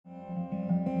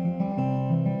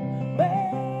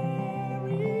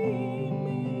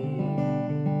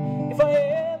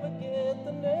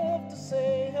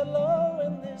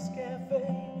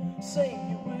say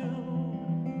you will.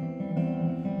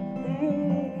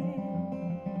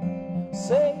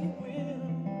 Say you will.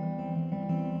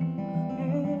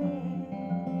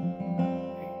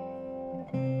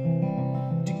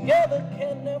 Together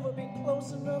can never be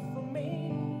close enough for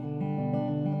me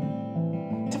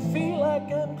to feel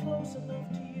like I'm close enough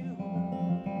to you.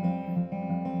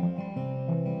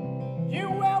 You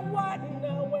wear white and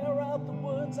I wear out the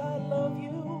words I love you.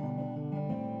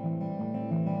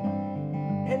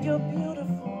 And you're beautiful.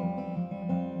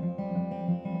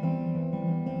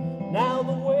 Now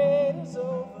the wait is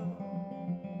over.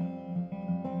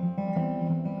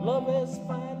 Love has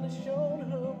finally shown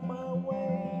her my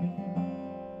way.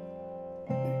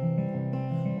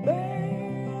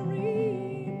 Marry me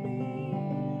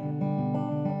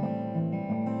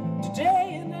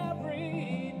today and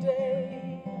every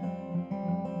day.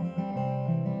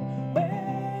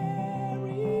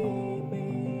 Marry me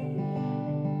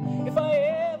if I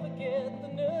ever get the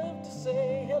nerve to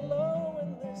say hello in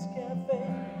this cafe.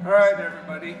 All right,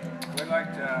 everybody. We'd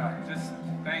like to just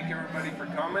thank everybody for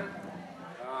coming.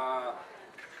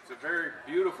 It's a very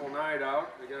beautiful night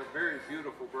out. We got a very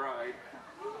beautiful bride.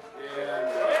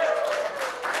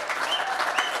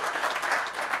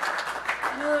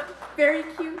 And very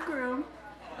cute groom.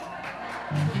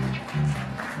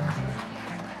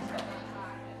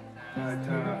 But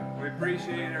we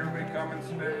appreciate everybody coming,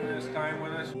 spending this time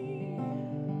with us.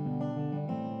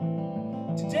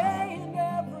 Today and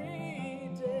every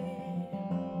day.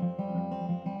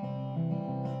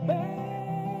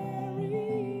 Marry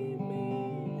me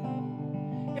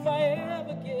if I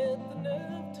ever get the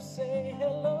nerve to say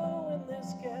hello in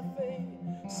this cafe.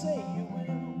 Say you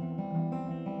will.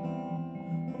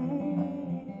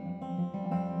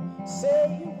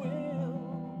 Say you will.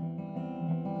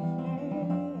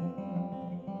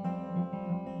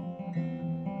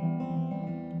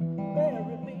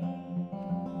 Marry me.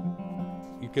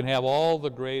 You can have all the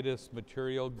greatest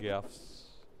material gifts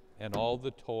and all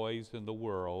the toys in the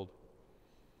world,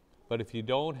 but if you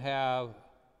don't have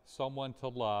someone to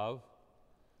love,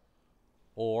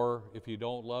 or if you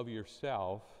don't love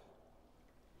yourself,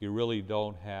 you really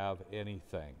don't have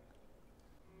anything.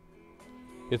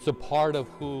 It's a part of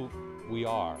who we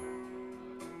are.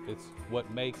 It's what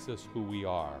makes us who we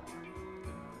are.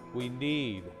 We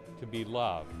need to be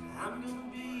loved.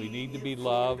 We need to be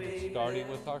loved starting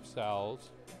with ourselves,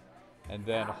 and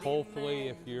then hopefully,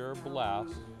 if you're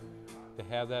blessed, to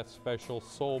have that special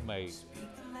soulmate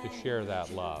to share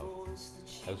that love,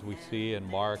 as we see in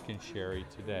Mark and Sherri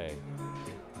today.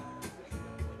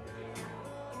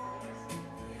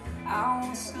 I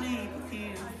want to sleep with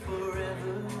you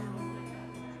forever,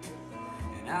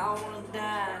 and I want to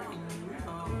die in your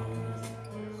arms.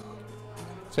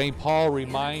 St. Paul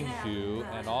reminds you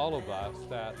and all of us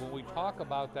that when we talk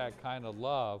about that kind of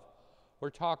love, we're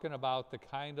talking about the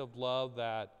kind of love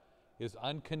that is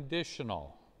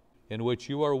unconditional, in which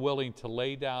you are willing to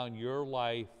lay down your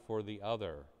life for the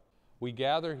other. We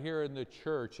gather here in the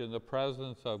church in the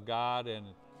presence of God and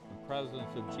the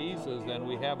presence of Jesus, and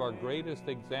we have our greatest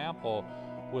example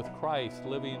with Christ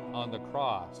living on the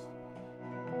cross.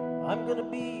 I'm gonna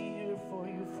be here for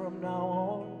you from now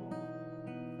on.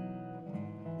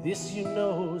 This you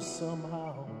know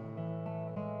somehow.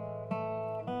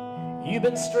 You've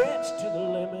been stretched to the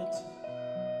limit,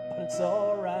 but it's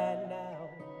all right now.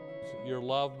 Your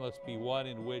love must be one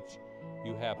in which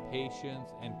you have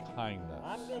patience and kindness.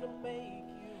 I'm gonna make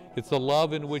you. It's a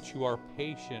love in which you are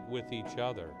patient with each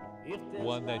other,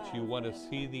 one that you want to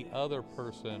see the other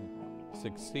person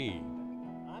succeed,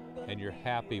 and you're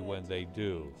happy when they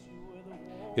do.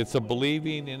 It's a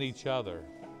believing in each other,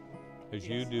 as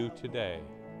you do today,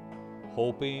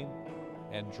 hoping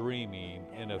and dreaming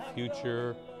in a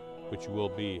future which will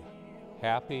be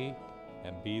happy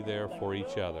and be there for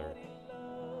each other.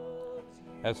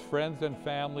 As friends and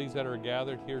families that are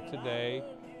gathered here today,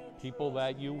 people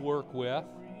that you work with,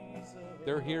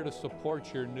 they're here to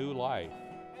support your new life.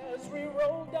 As we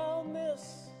roll down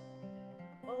this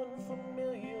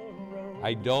unfamiliar road.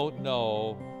 I don't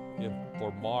know if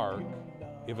for Mark,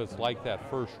 if it's like that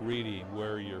first reading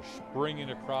where you're springing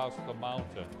across the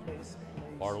mountain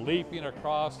or leaping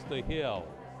across the hill,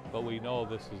 but we know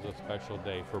this is a special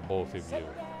day for both of you.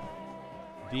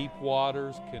 Deep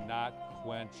waters cannot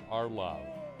quench our love,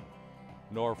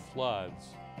 nor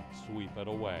floods sweep it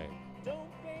away.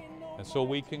 And so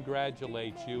we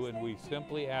congratulate you, and we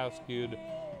simply ask you to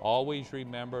always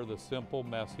remember the simple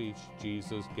message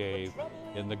Jesus gave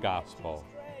in the gospel,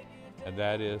 and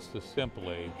that is to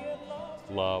simply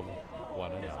love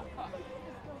one another.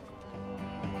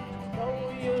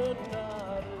 No, you're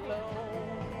not alone.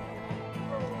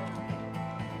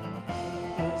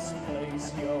 this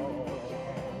place yours.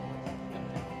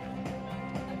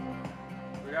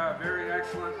 We got a very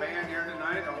excellent band here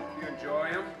tonight. I hope you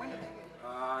enjoy them.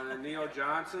 The Neo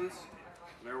Johnsons.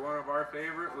 They're one of our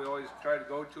favorite. We always try to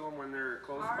go to them when they're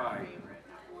close by.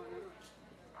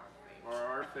 Or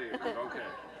our favorite, okay.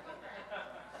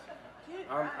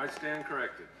 I stand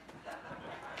corrected.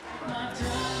 My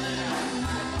time